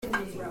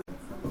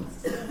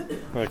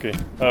Okay,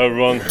 hi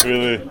everyone,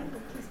 really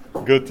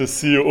good to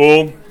see you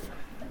all.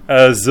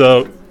 As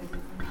I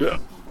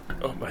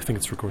think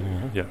it's recording,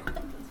 huh?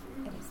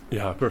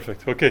 Yeah,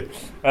 perfect. Okay,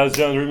 as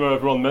Jan Rima,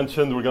 everyone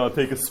mentioned, we're going to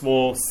take a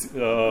small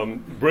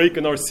break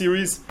in our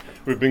series.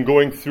 We've been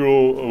going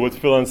through, with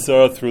Phil and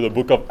Sarah, through the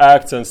book of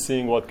Acts and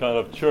seeing what kind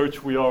of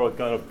church we are, what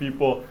kind of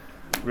people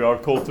we are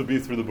called to be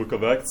through the book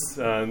of Acts.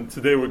 And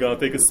today we're going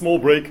to take a small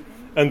break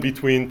in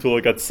between to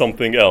look at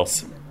something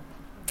else.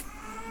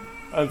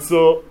 And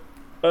so,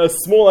 a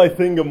small,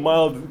 a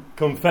mild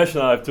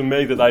confession I have to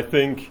make that I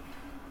think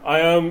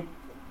I am,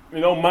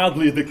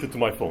 mildly addicted to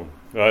my phone,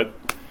 right?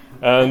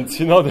 And,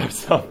 there's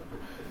some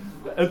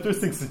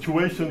interesting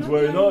situations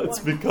where, it's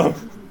become,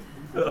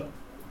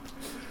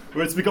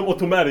 where it's become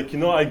automatic.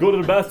 I go to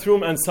the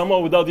bathroom and somehow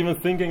without even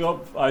thinking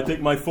of, I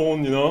take my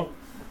phone,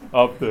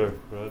 up there,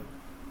 right?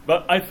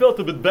 But I felt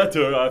a bit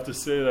better, I have to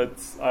say, that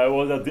I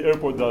was at the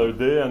airport the other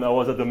day and I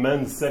was at the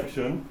men's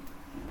section.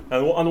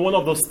 And on one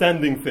of those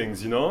standing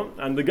things,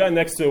 and the guy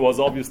next to me was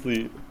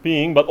obviously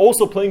peeing, but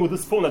also playing with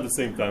his phone at the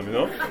same time,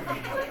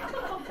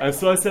 And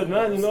so I said,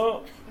 man,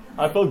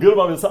 I felt good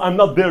about myself. I'm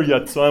not there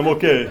yet, so I'm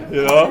okay,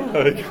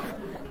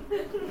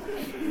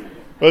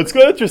 But it's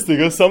quite interesting,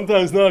 because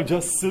sometimes I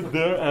just sit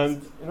there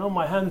and,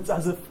 my hand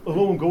as if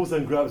alone goes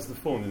and grabs the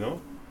phone,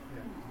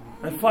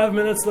 And 5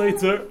 minutes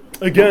later,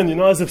 again,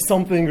 as if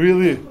something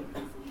really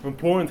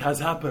important has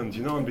happened,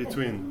 in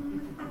between.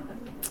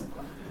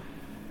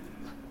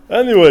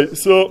 Anyway,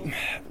 so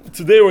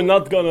today we're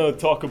not going to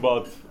talk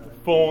about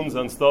phones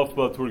and stuff,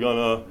 but we're going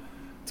to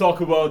talk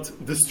about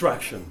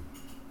distraction.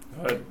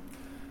 Right?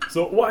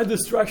 So why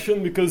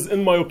distraction? Because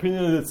in my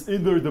opinion, it's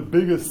either the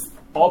biggest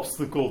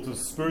obstacle to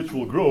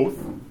spiritual growth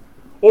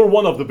or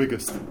one of the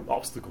biggest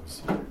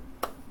obstacles.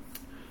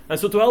 And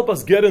so to help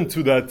us get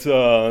into that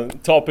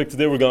topic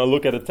today, we're going to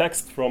look at a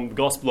text from the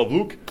Gospel of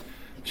Luke,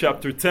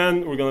 chapter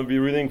 10. We're going to be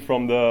reading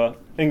from the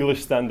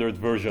English Standard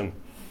Version.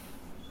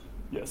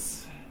 Yes.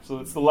 So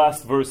it's the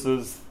last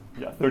verses,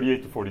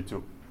 38 to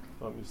 42.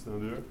 Let me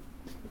stand there.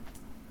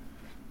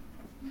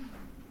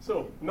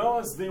 So, now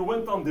as they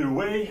went on their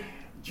way,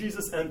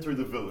 Jesus entered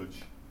the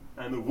village,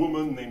 and a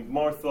woman named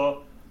Martha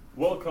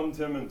welcomed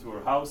him into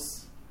her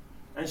house.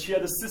 And she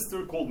had a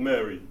sister called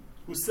Mary,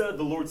 who sat at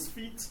the Lord's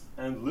feet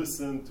and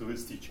listened to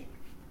his teaching.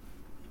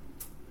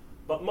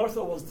 But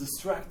Martha was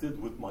distracted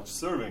with much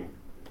serving.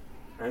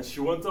 And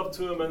she went up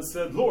to him and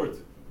said, "Lord,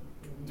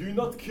 do you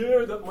not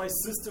care that my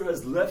sister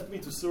has left me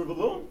to serve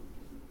alone?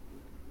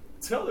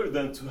 Tell her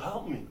then to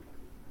help me."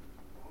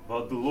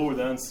 But the Lord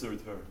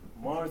answered her,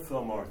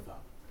 "Martha, Martha,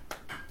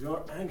 you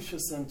are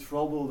anxious and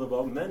troubled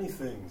about many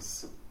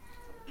things.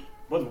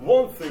 But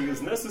one thing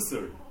is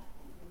necessary.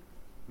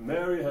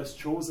 Mary has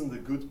chosen the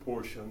good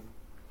portion,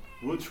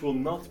 which will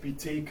not be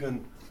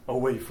taken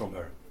away from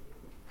her."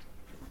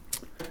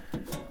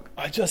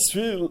 I just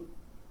really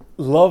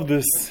love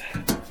this.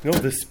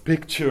 This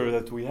picture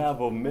that we have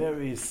of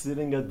Mary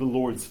sitting at the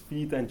Lord's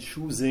feet and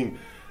choosing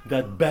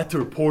that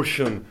better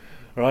portion,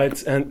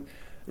 right? And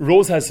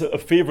Rose has a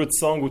favorite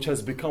song which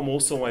has become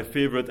also my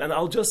favorite. And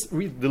I'll just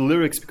read the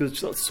lyrics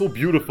because it's so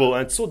beautiful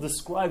and it so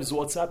describes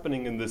what's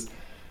happening in this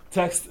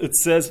text. It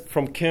says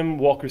from Kim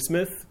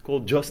Walker-Smith,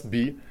 called "Just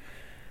Be."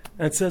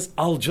 And it says,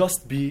 "I'll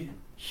just be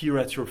here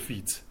at your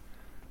feet.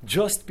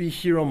 Just be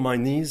here on my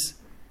knees.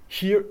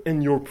 Here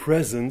in your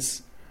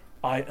presence,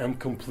 I am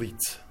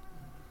complete.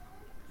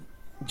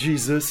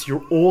 Jesus,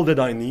 you're all that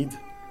I need.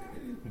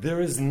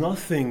 There is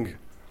nothing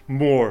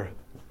more.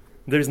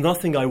 There's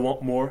nothing I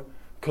want more,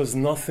 because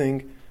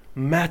nothing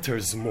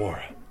matters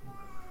more.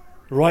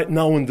 Right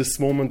now in this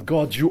moment,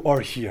 God, you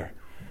are here,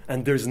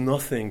 and there's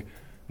nothing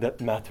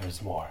that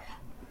matters more."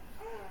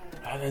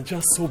 And it's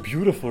just so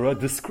beautiful, right?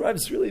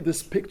 Describes really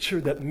this picture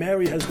that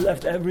Mary has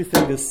left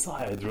everything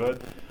aside, right?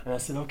 And I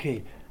said,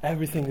 okay,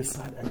 everything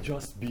aside and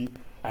just be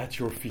at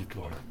your feet,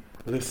 Lord,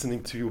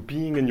 listening to you,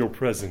 being in your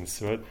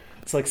presence, right?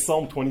 It's like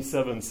Psalm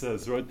 27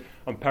 says, right?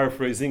 I'm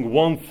paraphrasing,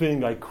 "One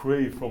thing I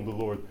crave from the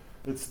Lord,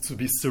 it's to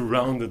be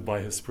surrounded by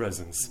his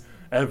presence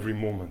every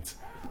moment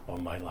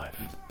of my life."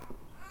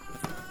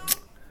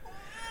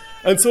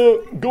 And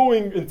so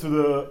going into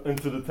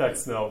the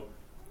text now,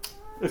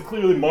 it's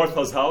clearly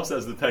Martha's house,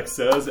 as the text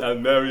says,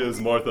 and Mary is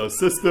Martha's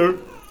sister.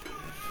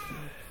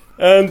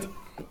 And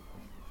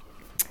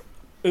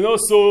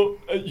so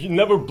you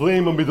never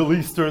blame a Middle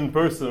Eastern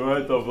person,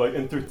 right, of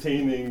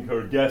entertaining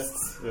her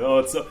guests.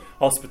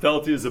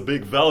 Hospitality is a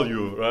big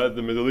value, right, in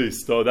the Middle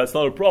East, so that's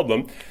not a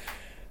problem.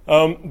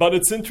 But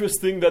it's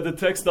interesting that the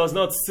text does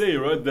not say,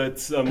 right, that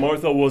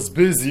Martha was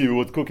busy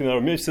with cooking her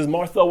meal. It says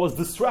Martha was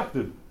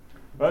distracted,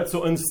 right?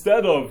 So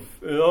instead of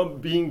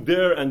being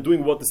there and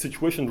doing what the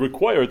situation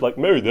required, like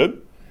Mary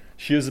did,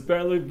 she is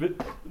apparently a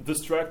bit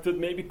distracted,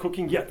 maybe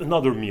cooking yet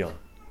another meal,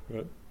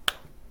 right?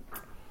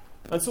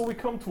 And so we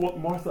come to what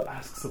Martha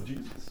asks of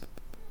Jesus.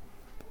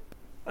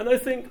 And I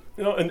think,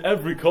 in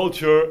every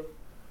culture,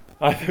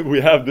 I think we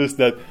have this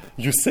that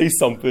you say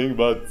something,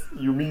 but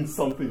you mean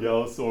something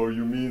else, or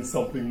you mean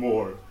something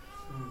more.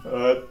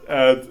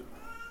 And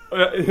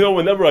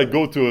whenever I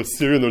go to a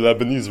Syrian or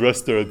Lebanese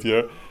restaurant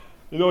here,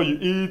 you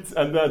eat,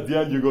 and then at the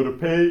end you go to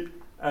pay,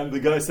 and the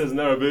guy says in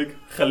Arabic,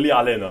 "Khalli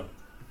alena."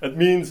 It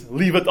means,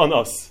 leave it on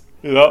us,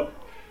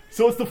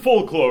 So it's the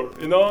folklore,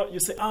 You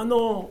say,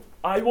 no,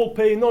 I will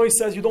pay. No, he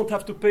says you don't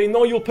have to pay.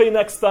 No, you'll pay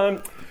next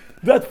time.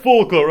 That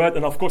folklore, right?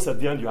 And of course, at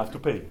the end, you have to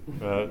pay.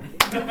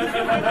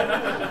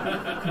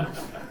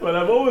 But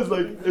I've always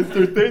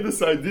entertained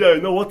this idea.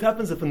 What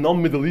happens if a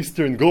non-Middle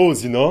Eastern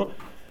goes, and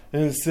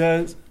it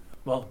says,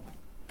 well,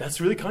 that's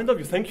really kind of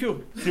you. Thank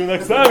you. See you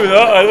next time.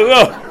 I don't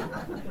know.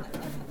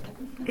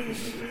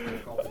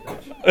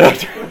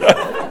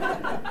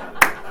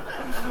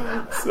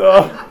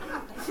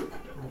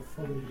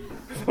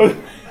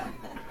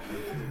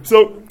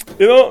 So,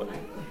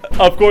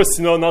 of course,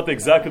 not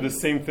exactly the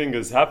same thing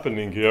is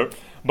happening here,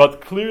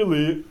 but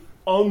clearly,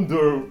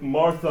 under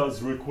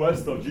Martha's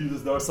request of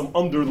Jesus, there are some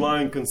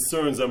underlying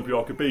concerns and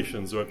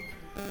preoccupations, right?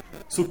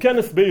 So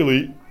Kenneth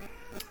Bailey,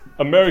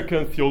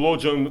 American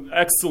theologian,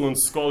 excellent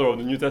scholar of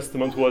the New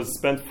Testament, who has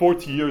spent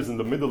 40 years in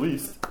the Middle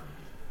East,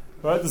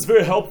 right, is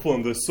very helpful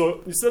in this.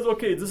 So he says,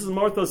 okay, this is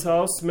Martha's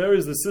house. Mary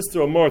is the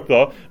sister of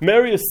Martha.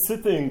 Mary is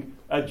sitting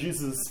at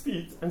Jesus'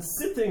 feet, and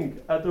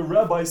sitting at the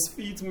rabbi's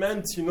feet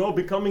meant,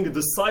 becoming a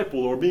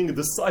disciple or being a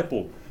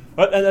disciple.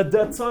 Right? And at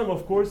that time,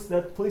 of course,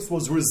 that place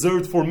was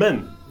reserved for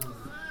men.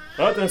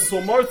 Right? And so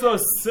Martha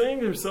is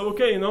saying to herself,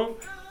 okay,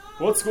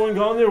 what's going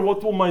on here?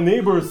 What will my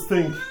neighbors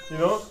think,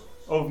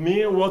 of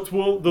me? What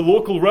will the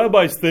local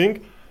rabbis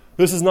think?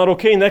 This is not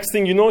okay. Next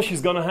thing you know,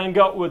 she's going to hang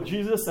out with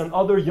Jesus and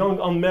other young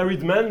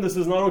unmarried men. This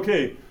is not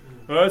okay.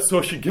 Right?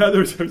 So she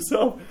gathers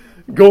herself,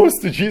 goes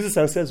to Jesus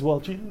and says, well,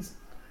 Jesus,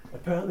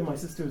 apparently my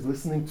sister is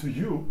listening to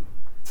you.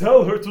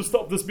 Tell her to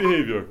stop this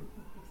behavior.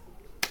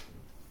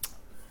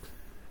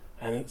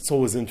 And it's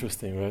always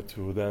interesting, right,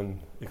 to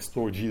then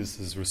explore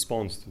Jesus'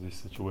 response to these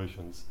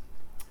situations.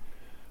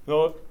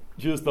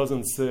 Jesus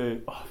doesn't say,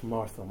 oh,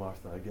 Martha,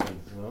 Martha, again,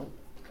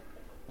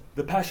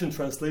 The Passion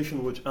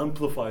Translation, which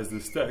amplifies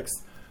this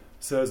text,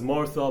 says,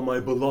 Martha, my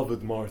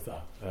beloved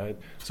Martha. Right?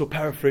 So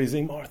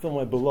paraphrasing, Martha,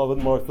 my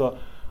beloved Martha,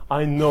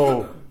 I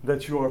know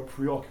that you are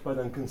preoccupied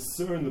and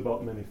concerned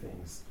about many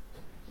things.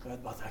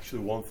 Right? But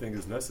actually one thing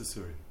is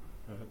necessary.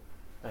 Right?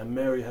 And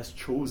Mary has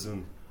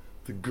chosen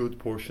the good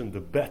portion, the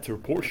better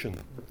portion.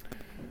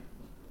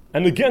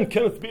 And again,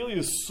 Kenneth Bailey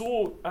is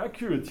so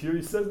accurate here.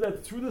 He says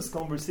that through this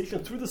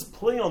conversation, through this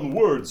play on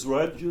words,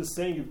 right? Jesus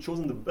saying you've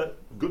chosen the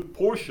good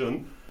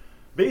portion.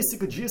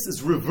 Basically, Jesus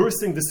is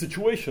reversing the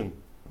situation.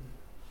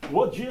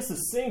 What Jesus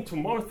is saying to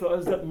Martha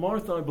is that,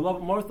 Martha, my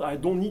beloved Martha, I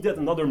don't need yet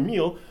another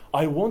meal.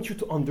 I want you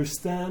to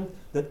understand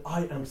that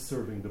I am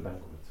serving the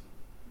banquet.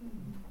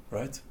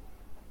 Right?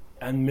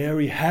 And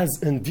Mary has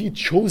indeed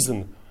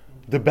chosen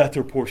the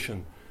better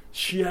portion.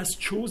 She has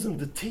chosen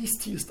the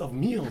tastiest of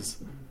meals.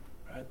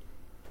 Right?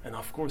 And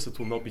of course, it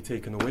will not be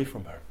taken away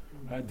from her.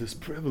 Right? This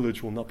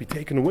privilege will not be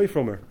taken away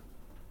from her.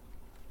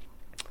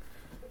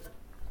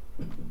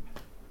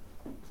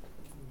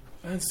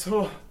 And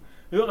so,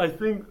 I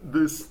think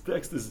this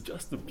text is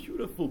just a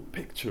beautiful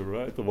picture,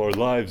 right, of our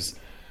lives.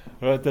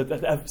 Right?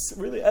 That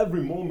really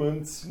every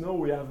moment,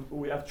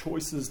 we have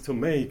choices to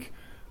make.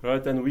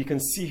 Right? And we can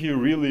see here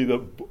really the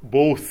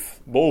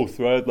both,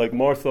 right? Like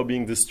Martha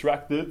being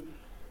distracted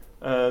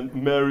and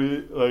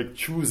Mary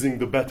choosing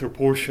the better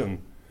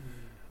portion.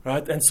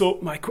 Right? And so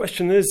my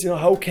question is,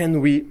 how can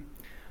we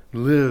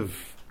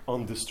live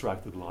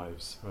undistracted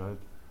lives, right?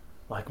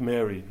 Like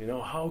Mary,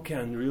 how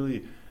can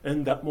really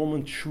in that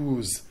moment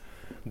choose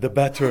the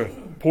better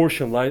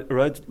portion,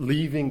 right?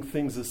 Leaving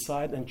things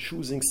aside and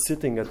choosing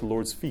sitting at the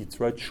Lord's feet,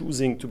 right?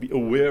 Choosing to be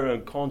aware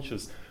and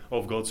conscious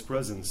of God's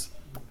presence.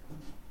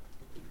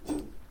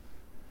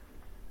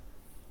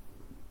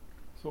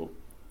 So,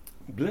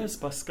 Blaise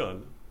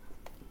Pascal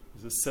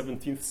is a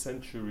 17th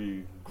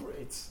century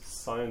great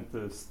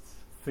scientist,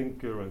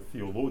 thinker, and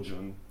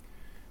theologian.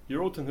 He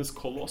wrote in his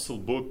colossal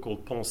book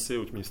called Pensées,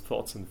 which means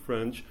thoughts in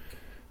French,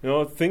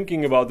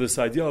 thinking about this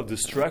idea of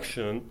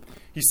distraction,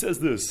 he says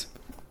this.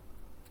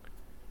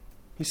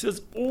 He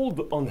says, all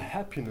the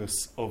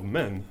unhappiness of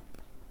men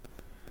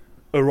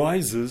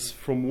arises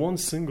from one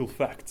single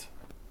fact,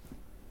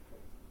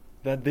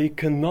 that they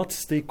cannot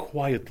stay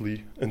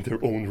quietly in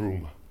their own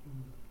room.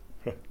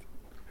 Right?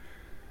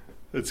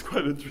 It's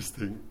quite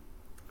interesting.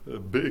 A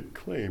big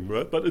claim,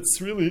 right? But it's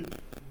really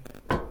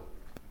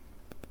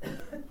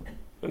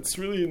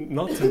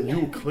not a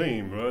new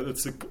claim, right?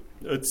 It's a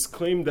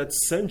claim that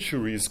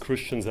centuries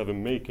Christians have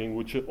been making,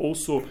 which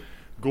also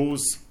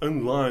goes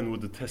in line with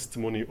the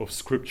testimony of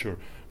Scripture,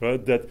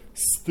 right? That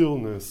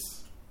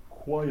stillness,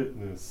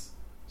 quietness,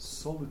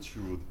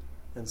 solitude,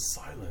 and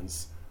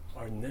silence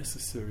are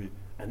necessary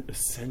and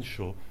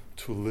essential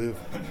to live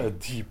a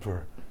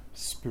deeper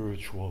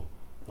spiritual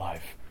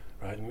life,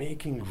 right?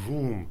 Making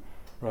room,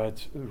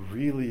 right,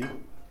 really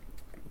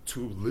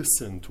to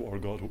listen to our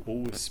God who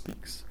always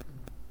speaks.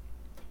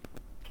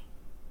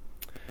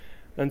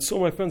 And so,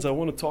 my friends, I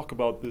want to talk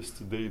about this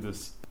today,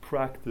 this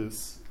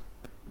practice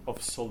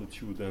of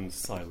solitude and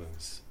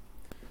silence.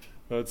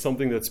 It's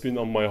something that's been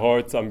on my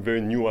heart. I'm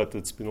very new at it.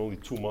 It's been only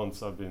 2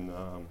 months I've been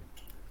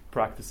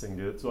practicing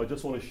it. So I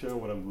just want to share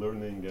what I'm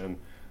learning and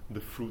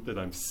the fruit that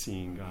I'm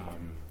seeing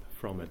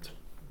from it.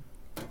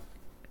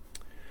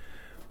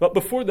 But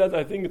before that,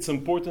 I think it's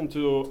important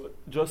to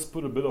just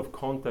put a bit of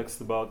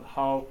context about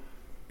how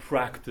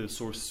practice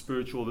or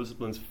spiritual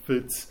disciplines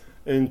fit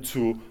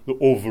into the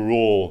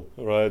overall,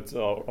 right,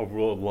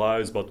 overall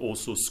lives, but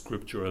also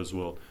Scripture as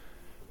well.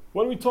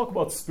 When we talk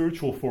about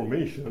spiritual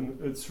formation,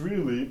 it's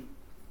really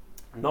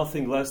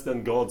nothing less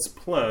than God's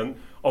plan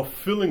of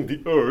filling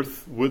the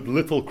earth with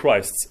little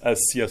Christs, as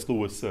C.S.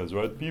 Lewis says,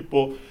 right?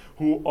 People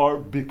who are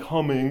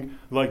becoming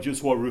like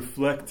just what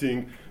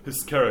reflecting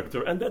His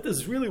character. And that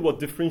is really what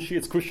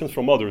differentiates Christians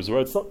from others,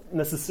 right? It's not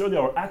necessarily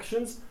our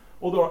actions,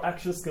 although our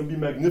actions can be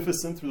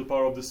magnificent through the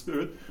power of the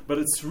Spirit, but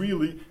it's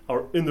really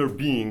our inner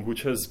being,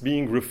 which is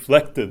being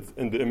reflected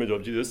in the image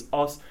of Jesus,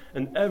 us,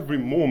 and every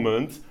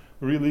moment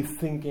really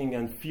thinking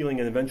and feeling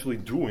and eventually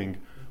doing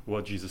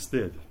what Jesus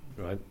did,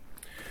 right?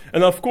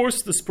 And of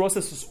course, this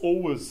process is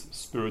always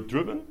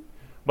Spirit-driven,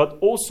 but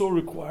also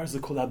requires a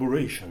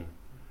collaboration,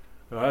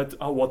 right?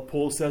 What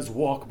Paul says,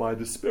 walk by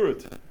the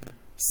Spirit.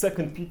 2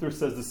 Peter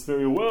says this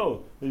very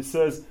well. He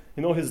says,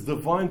 His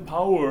divine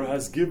power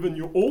has given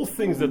you all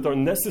things that are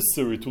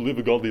necessary to live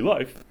a godly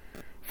life.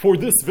 For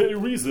this very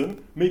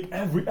reason, make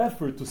every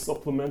effort to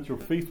supplement your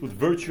faith with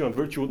virtue and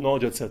virtue with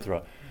knowledge,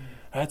 etc.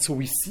 Right? So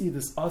we see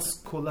this, us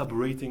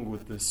collaborating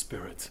with the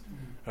Spirit,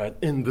 right,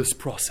 in this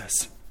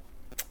process.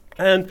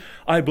 And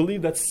I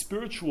believe that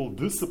spiritual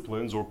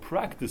disciplines or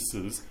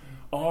practices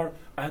are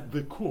at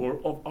the core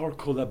of our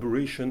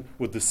collaboration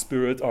with the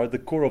Spirit, are at the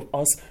core of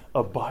us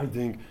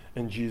abiding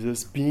in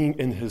Jesus, being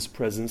in His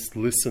presence,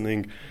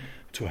 listening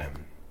to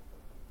Him.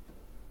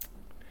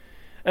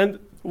 And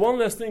one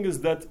last thing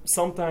is that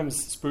sometimes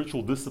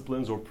spiritual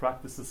disciplines or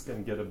practices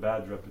can get a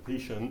bad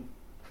reputation.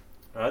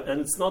 Right?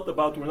 And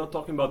we're not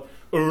talking about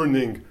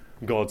earning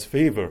God's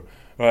favor.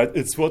 Right?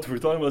 It's what we're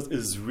talking about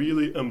is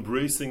really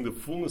embracing the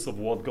fullness of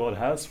what God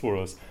has for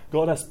us.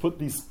 God has put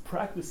these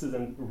practices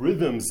and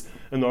rhythms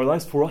in our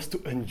lives for us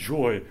to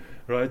enjoy,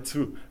 right?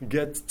 To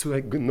get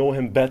to know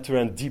Him better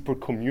and deeper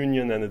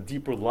communion and a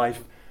deeper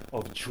life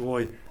of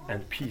joy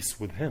and peace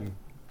with Him.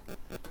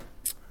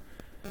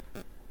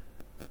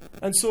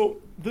 And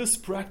so this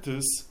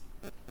practice,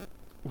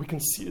 we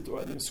can see it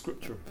already in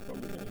Scripture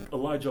from the beginning.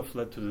 Elijah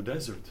fled to the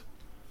desert,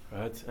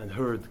 right? And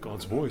heard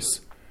God's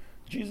voice.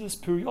 Jesus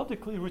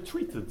periodically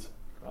retreated,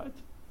 right?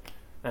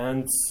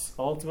 And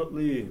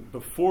ultimately,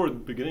 before the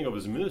beginning of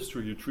His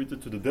ministry, He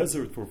retreated to the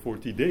desert for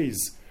 40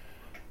 days,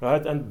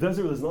 right? And the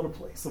desert is not a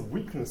place of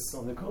weakness.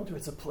 On the contrary,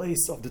 it's a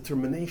place of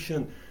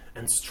determination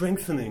and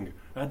strengthening.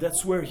 Right?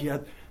 That's where He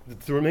had the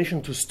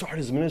determination to start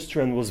His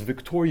ministry and was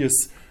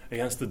victorious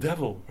against the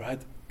devil,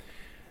 right?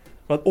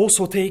 But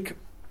also take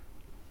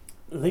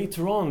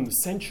later on,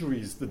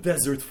 centuries, the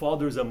desert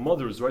fathers and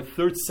mothers, right?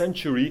 3rd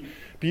century,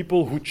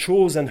 people who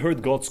chose and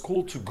heard God's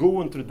call to go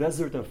into the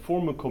desert and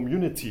form a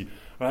community,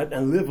 right?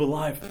 And live a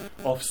life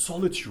of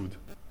solitude.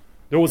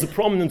 There was a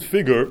prominent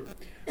figure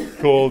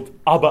called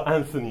Abba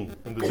Anthony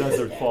in the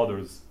desert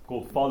fathers,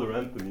 called Father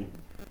Anthony.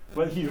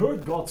 When he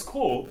heard God's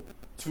call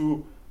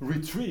to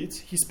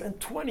retreat, he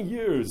spent 20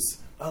 years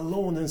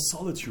alone in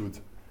solitude.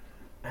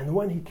 And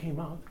when he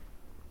came out,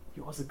 he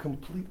was a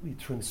completely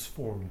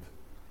transformed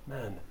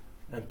man.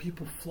 And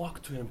people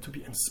flocked to him to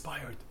be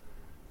inspired.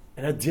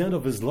 And at the end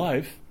of his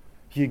life,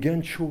 he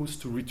again chose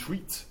to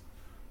retreat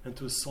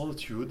into his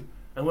solitude.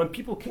 And when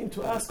people came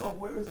to ask,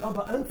 where is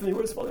Abba Anthony?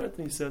 Where is Father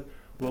Anthony? He said,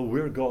 well,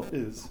 where God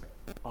is,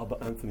 Abba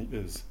Anthony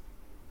is.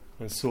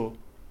 And so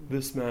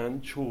this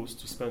man chose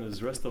to spend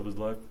his rest of his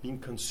life being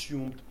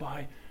consumed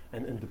by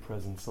and in the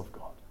presence of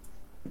God.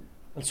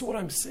 And so what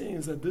I'm saying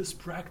is that this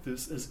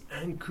practice is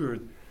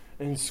anchored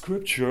in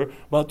Scripture,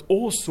 but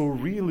also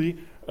really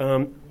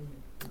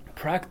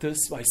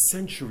practiced by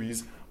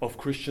centuries of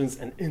Christians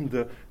and in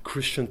the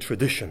Christian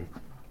tradition.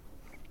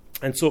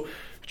 And so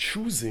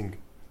choosing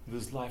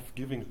this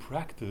life-giving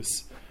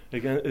practice,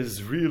 again,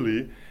 is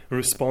really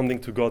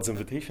responding to God's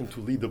invitation to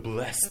lead a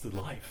blessed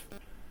life.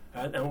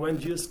 And when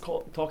Jesus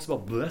talks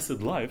about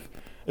blessed life,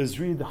 is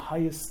really the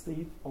highest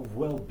state of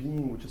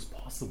well-being which is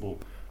possible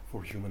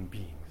for human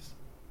beings.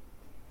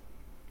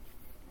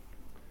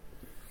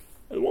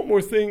 And one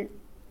more thing,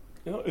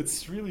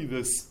 it's really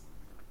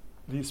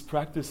these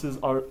practices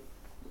are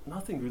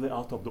nothing really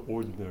out of the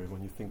ordinary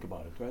when you think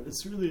about it, right?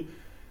 It's really,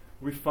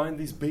 we find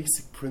these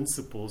basic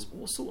principles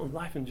also in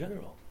life in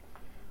general.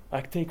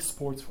 Like take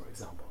sports, for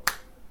example.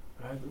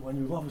 Right? When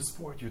you love a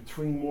sport, you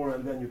train more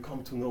and then you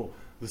come to know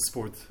the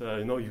sport.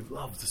 You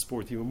love the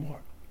sport even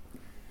more.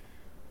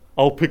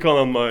 I'll pick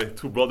on my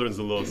 2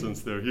 brothers-in-law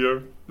since they're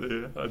here.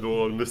 I don't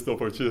want to miss the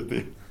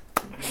opportunity.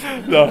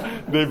 No,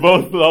 they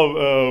both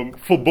love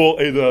football,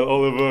 Ada and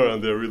Oliver,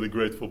 and they're really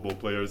great football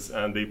players.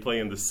 And they play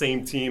in the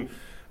same team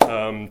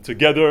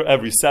together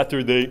every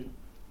Saturday.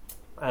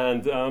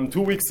 And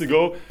 2 weeks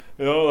ago,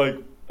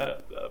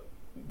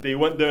 they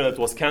went there and it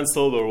was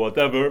cancelled or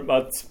whatever.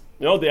 But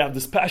they have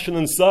this passion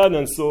inside,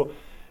 and so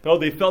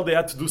they felt they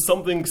had to do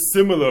something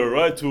similar,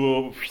 right,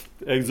 to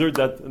exert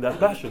that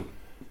passion.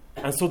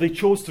 And so they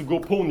chose to go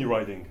pony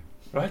riding.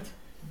 Right?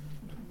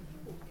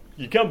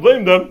 You can't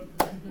blame them.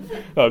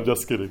 No, I'm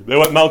just kidding. They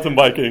went mountain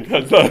biking.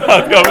 That's not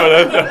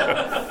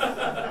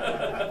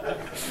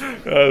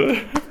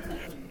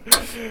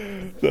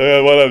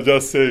so what I'm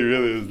just saying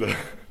really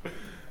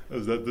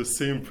is that the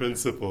same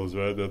principles,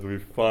 right, that we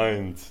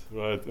find,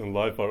 right, in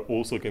life are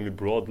also can be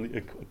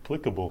broadly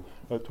applicable,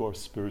 right, to our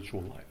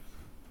spiritual life.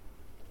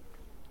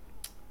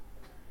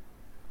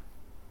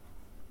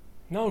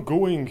 Now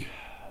going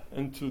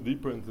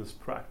deeper into this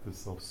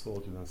practice of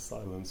solitude and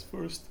silence,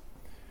 first,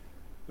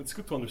 it's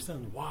good to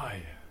understand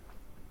why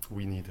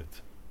we need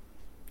it.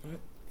 Right?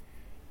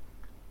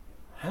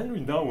 Henry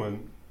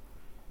Nouwen,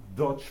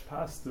 Dutch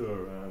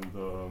pastor and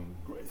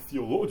great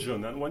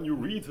theologian, and when you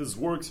read his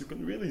works, you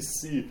can really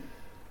see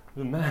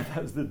the man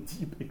has the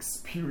deep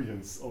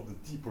experience of the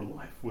deeper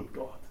life with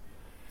God.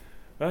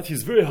 And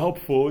he's very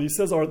helpful. He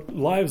says our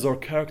lives are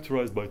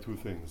characterized by two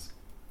things.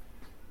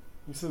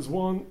 He says,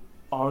 one,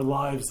 our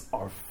lives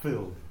are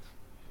filled.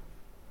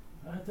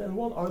 Right? And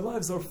one, our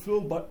lives are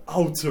filled by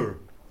outer,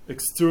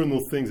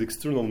 external things,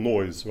 external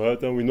noise, right?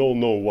 And we all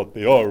know what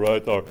they are,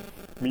 right? Our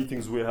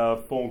meetings we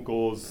have, phone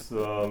calls,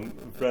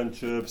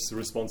 friendships,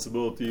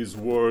 responsibilities,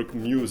 work,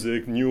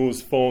 music, news,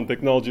 phone,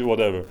 technology,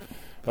 whatever.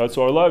 Right?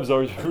 So our lives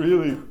are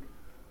really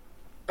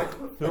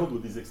filled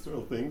with these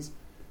external things.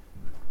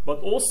 But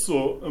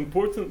also,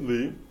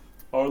 importantly,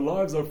 our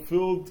lives are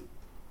filled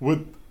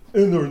with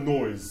inner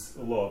noise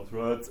a lot,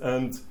 right?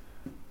 And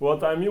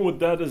what I mean with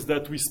that is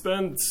that we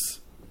spend,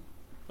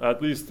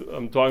 at least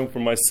I'm talking for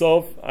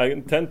myself, I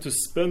tend to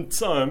spend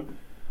time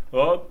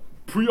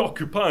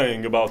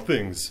preoccupying about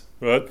things,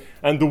 right?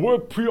 And the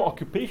word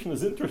preoccupation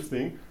is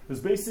interesting. It's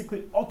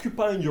basically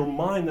occupying your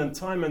mind and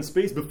time and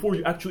space before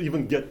you actually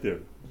even get there,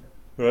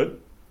 right?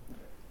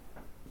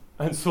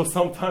 And so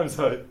sometimes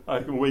I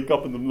can wake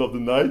up in the middle of the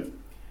night,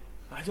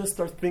 I just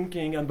start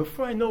thinking, and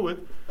before I know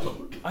it,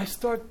 I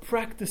start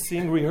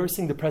practicing,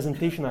 rehearsing the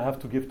presentation I have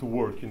to give to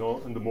work, in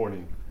the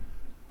morning.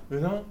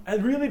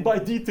 And really by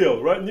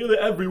detail, right? Nearly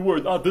every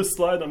word. This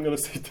slide, I'm going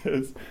to say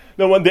this.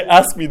 Now, when they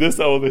ask me this,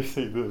 I will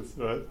say this,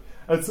 right?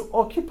 And so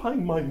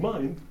occupying my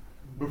mind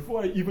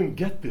before I even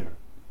get there,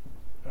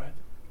 right?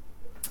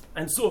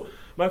 And so,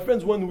 my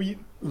friends, when we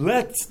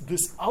let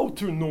this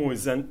outer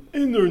noise and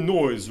inner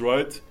noise,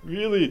 right,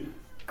 really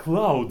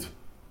cloud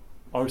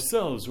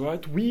ourselves,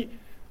 right, we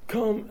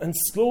come and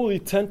slowly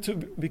tend to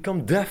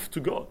become deaf to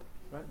God,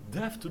 right?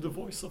 Deaf to the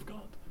voice of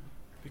God.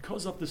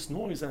 Because of this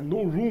noise and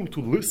no room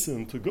to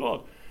listen to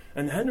God.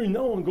 And Henry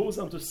Nouwen goes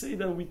on to say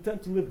that we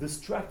tend to live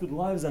distracted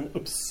lives and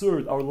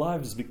absurd. Our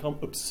lives become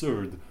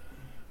absurd.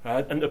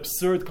 Right? And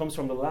absurd comes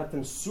from the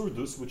Latin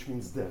surdus, which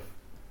means deaf.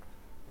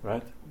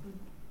 Right?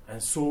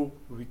 And so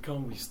we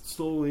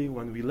slowly,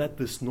 when we let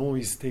this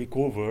noise take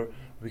over,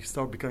 we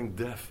start becoming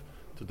deaf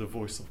to the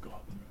voice of God.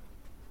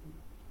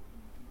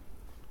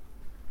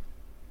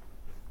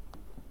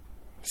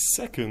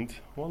 Second,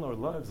 when our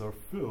lives are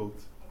filled,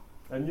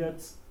 and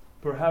yet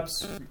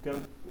perhaps we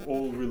can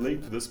all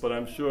relate to this, but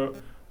I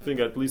think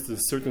at least in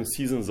certain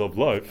seasons of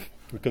life,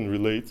 we can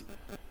relate.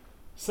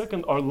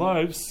 Second, our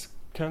lives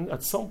can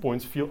at some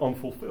points feel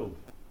unfulfilled.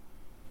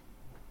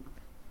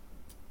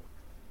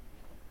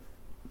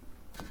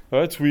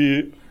 Right?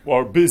 We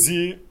are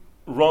busy,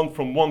 run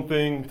from one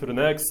thing to the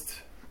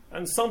next,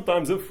 and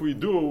sometimes if we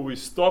do, we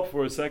stop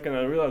for a second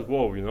and realize,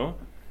 whoa,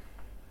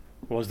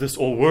 was this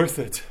all worth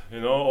it?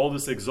 All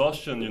this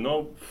exhaustion,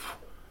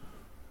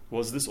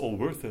 was this all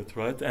worth it,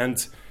 right?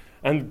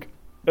 And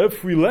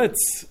if we let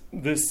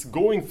this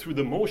going through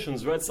the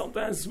motions, right,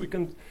 sometimes we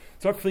can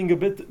start feeling a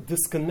bit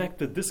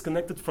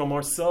disconnected from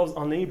ourselves,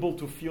 unable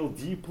to feel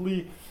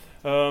deeply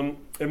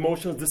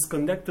emotions,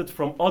 disconnected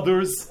from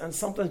others, and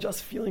sometimes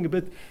just feeling a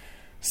bit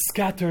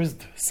scattered,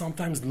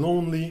 sometimes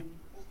lonely.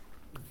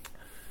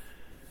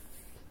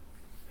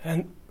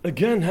 And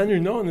again,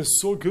 Henry Nouwen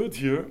is so good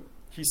here.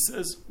 He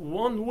says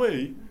one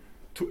way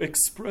to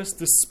express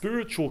the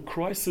spiritual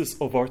crisis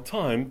of our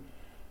time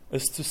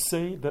is to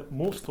say that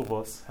most of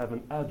us have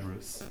an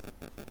address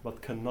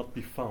but cannot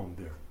be found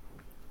there.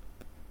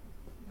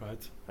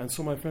 Right? And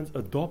so, my friends,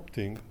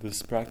 adopting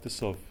this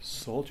practice of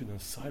solitude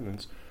and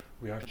silence,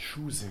 we are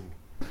choosing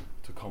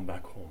to come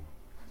back home.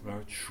 We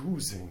are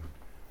choosing,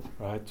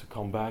 right, to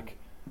come back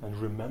and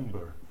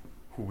remember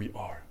who we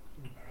are.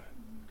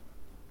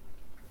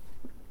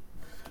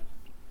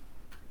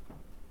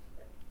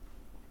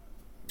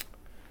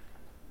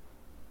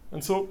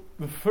 And so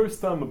the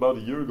first time about a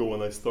year ago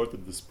when I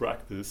started this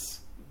practice,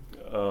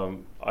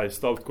 I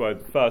stopped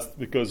quite fast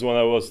because when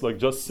I was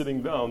just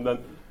sitting down, then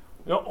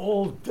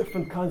all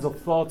different kinds of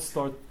thoughts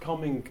start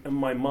coming in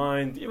my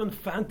mind, even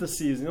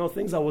fantasies,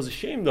 things I was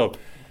ashamed of.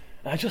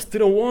 And I just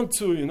didn't want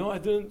to, I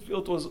didn't feel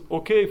it was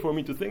okay for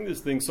me to think this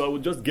thing, so I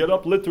would just get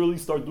up, literally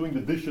start doing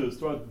the dishes,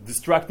 start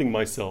distracting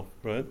myself,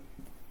 right?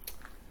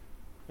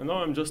 And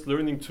now I'm just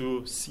learning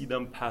to see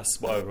them pass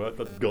by, right?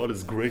 That God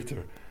is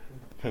greater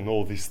and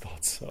all these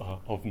thoughts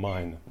of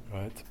mine,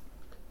 right?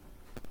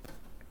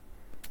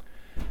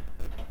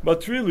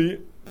 But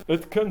really,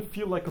 it can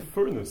feel like a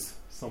furnace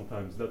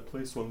sometimes, that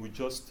place when we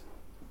just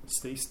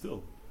stay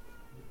still,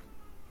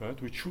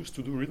 right? We choose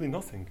to do really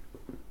nothing,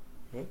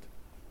 right?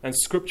 And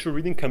scripture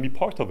reading can be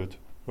part of it,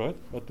 right?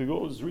 But the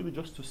goal is really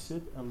just to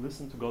sit and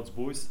listen to God's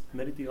voice,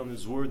 meditate on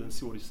His Word, and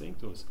see what He's saying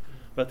to us.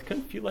 But it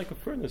can feel like a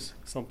furnace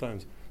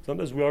sometimes.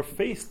 Sometimes we are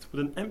faced with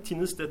an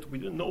emptiness that we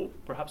didn't know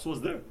perhaps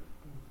was there,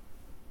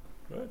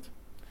 right?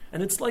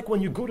 And it's like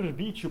when you go to the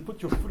beach, you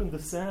put your foot in the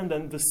sand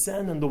and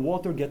the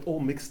water get all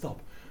mixed up,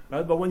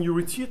 right? But when you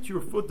retreat your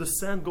foot, the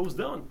sand goes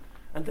down.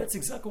 And that's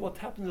exactly what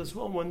happens as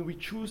well when we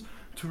choose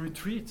to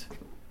retreat,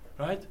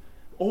 right?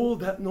 All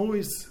that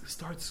noise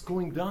starts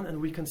going down and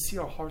we can see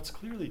our hearts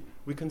clearly.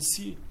 We can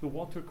see the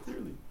water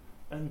clearly.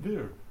 And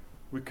there,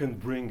 we can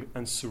bring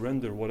and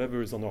surrender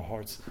whatever is on our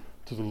hearts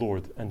to the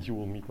Lord, and He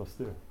will meet us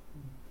there.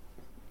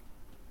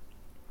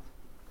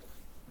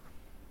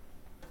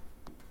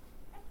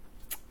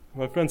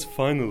 My friends,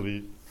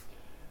 finally,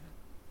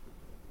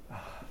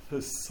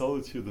 the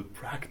solitude, the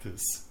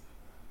practice,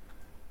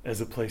 as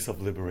a place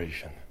of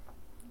liberation.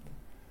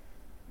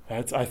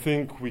 Right? I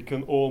think we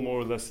can all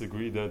more or less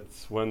agree that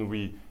when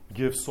we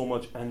give so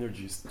much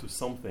energy to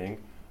something,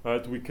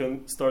 right, we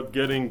can start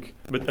getting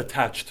a bit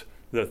attached to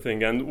that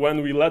thing. And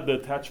when we let the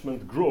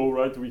attachment grow,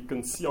 right, we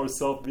can see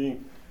ourselves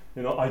being,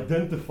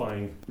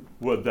 identifying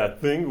with that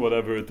thing,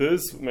 whatever it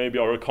is, maybe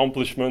our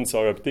accomplishments,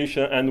 our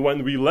reputation. And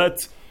when we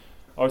let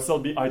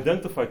ourselves be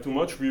identified too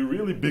much, we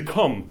really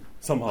become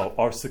somehow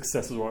our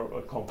successes or our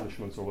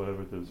accomplishments or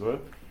whatever it is,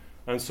 right?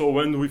 And so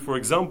when we, for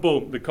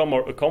example, become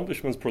our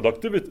accomplishments,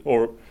 productivity,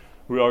 or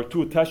we are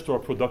too attached to our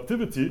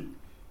productivity,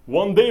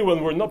 one day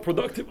when we're not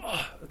productive,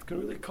 it can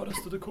really cut us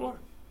to the core.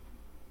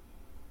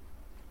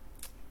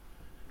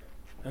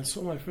 And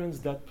so, my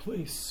friends, that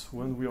place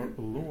when we are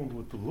alone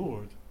with the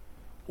Lord,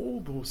 all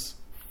those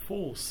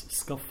false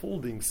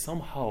scaffoldings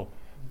somehow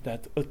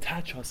that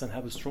attach us and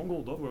have a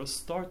stronghold over us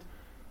start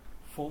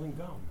falling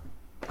down.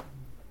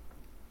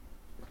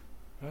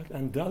 Right?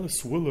 And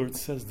Dallas Willard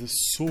says this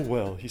so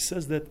well. He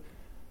says that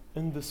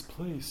in this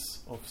place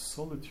of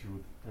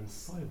solitude and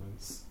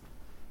silence,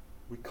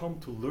 we come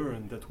to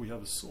learn that we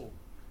have a soul,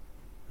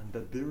 and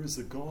that there is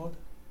a God,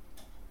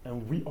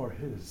 and we are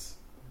His,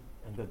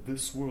 and that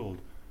this world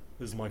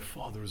is my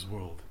Father's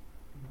world,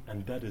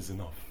 and that is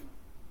enough.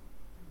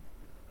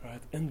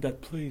 Right? In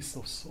that place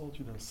of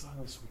solitude and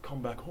silence, we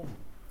come back home.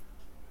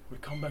 We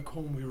come back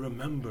home, we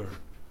remember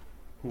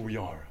who we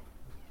are.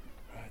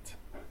 Right?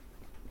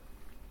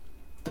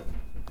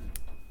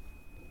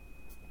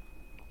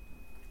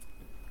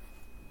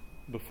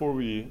 Before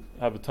we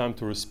have a time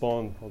to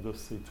respond, I'll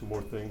just say two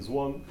more things.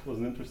 One was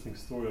an interesting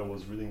story I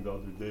was reading the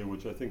other day,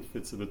 which I think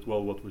fits a bit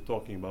well what we're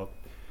talking about.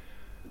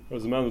 There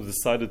was a man who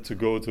decided to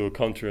go to a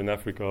country in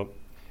Africa,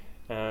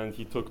 and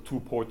he took 2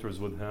 porters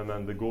with him,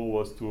 and the goal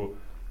was to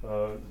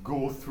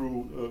go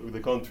through the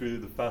country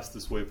the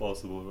fastest way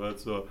possible, right?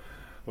 So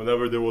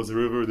whenever there was a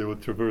river, they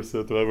would traverse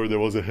it. Whenever there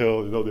was a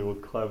hill, they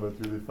would climb it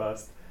really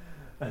fast.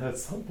 And at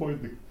some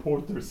point, the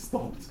porter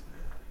stopped.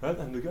 Right?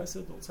 And the guy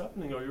said, "What's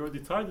happening? Are you already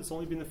tired? It's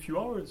only been a few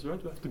hours,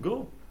 right? We have to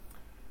go."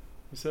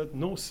 He said,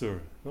 "No, sir.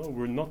 No,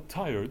 we're not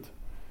tired.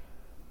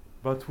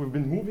 But we've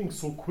been moving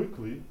so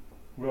quickly,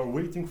 we are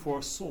waiting for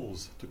our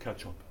souls to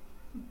catch up."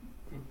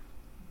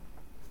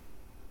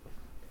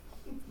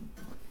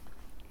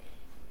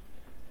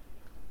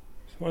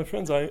 So my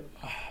friends, I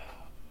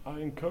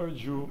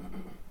encourage you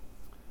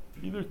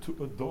either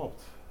to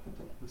adopt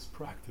this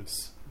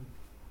practice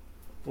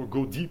or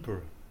go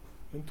deeper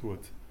into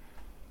it.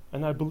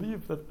 And I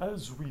believe that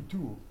as we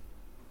do,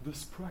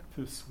 this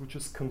practice, which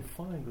is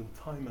confined in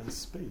time and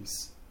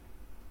space,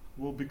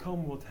 will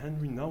become what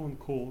Henry Nouwen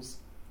calls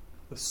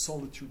a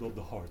solitude of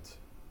the heart.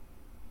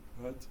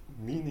 Right?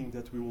 Meaning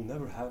that we will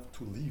never have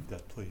to leave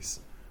that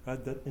place.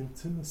 Right? That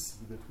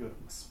intimacy that we have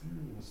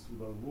experienced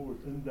with our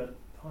Lord in that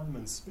time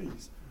and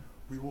space,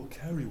 we will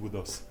carry with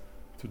us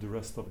to the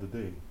rest of the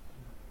day.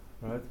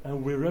 Right?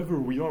 And wherever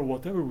we are,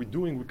 whatever we're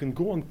doing, we can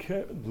go on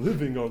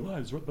living our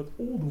lives, right? But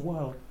all the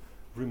while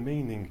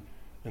remaining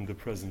in the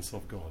presence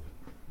of God,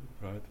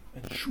 right?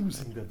 And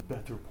choosing that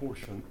better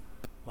portion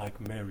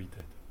like Mary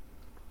did.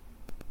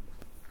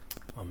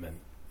 Amen.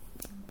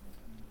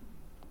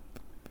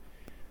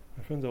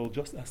 My friends, I will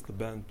just ask the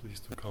band please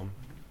to come.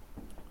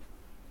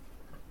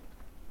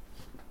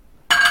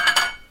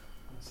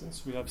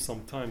 Since we have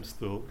some time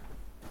still,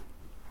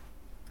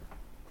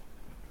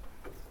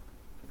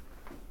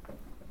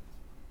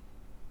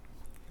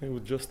 it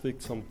would just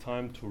take some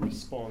time to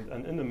respond.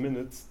 And in a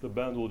minute, the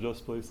band will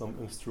just play some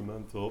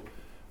instrumental.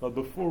 But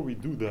before we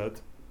do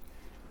that,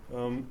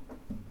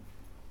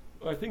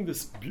 I think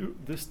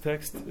this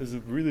text is a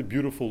really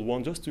beautiful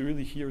one, just to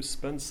really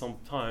spend some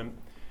time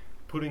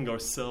putting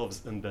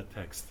ourselves in that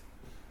text.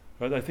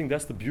 Right? I think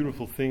that's the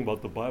beautiful thing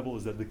about the Bible,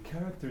 is that the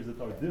characters that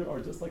are there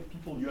are just like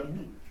people, you and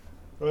me.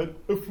 Right?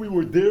 If we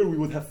were there, we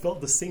would have felt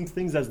the same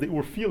things as they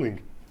were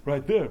feeling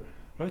right there.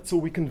 Right? So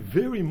we can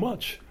very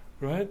much,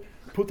 right,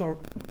 put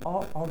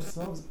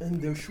ourselves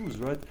in their shoes,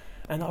 right?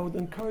 And I would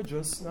encourage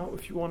us now,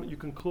 if you want, you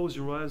can close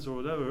your eyes or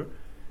whatever,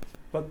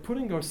 but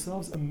putting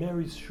ourselves in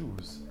Mary's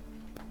shoes,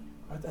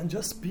 right? And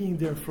just being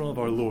there in front of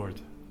our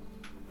Lord.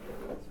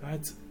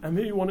 Right? And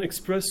maybe you want to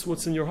express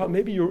what's in your heart.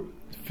 Maybe you're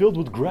filled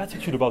with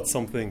gratitude about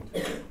something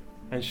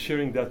and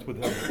sharing that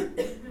with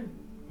Him.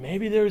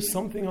 Maybe there is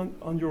something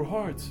on your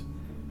heart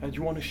and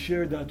you want to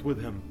share that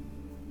with Him.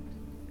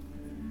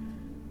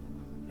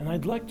 And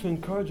I'd like to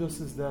encourage us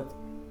is that,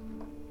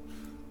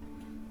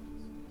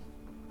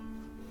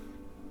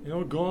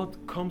 God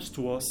comes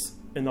to us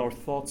in our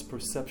thoughts,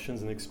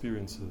 perceptions, and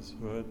experiences,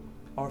 right?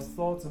 Our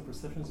thoughts and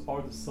perceptions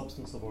are the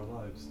substance of our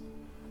lives.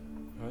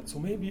 Right? So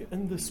maybe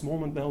in this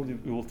moment now,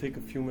 we will take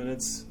a few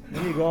minutes.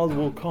 Maybe God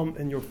will come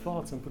in your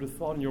thoughts and put a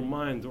thought in your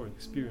mind or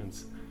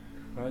experience.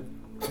 Right?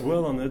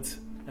 Dwell on it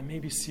and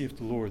maybe see if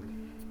the Lord...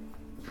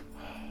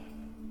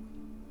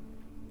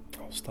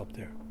 I'll stop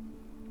there.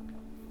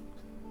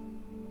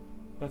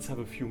 Let's have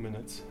a few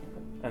minutes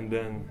and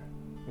then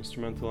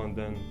instrumental, and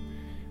then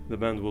the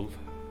band will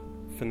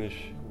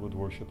finish with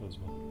worship as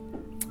well.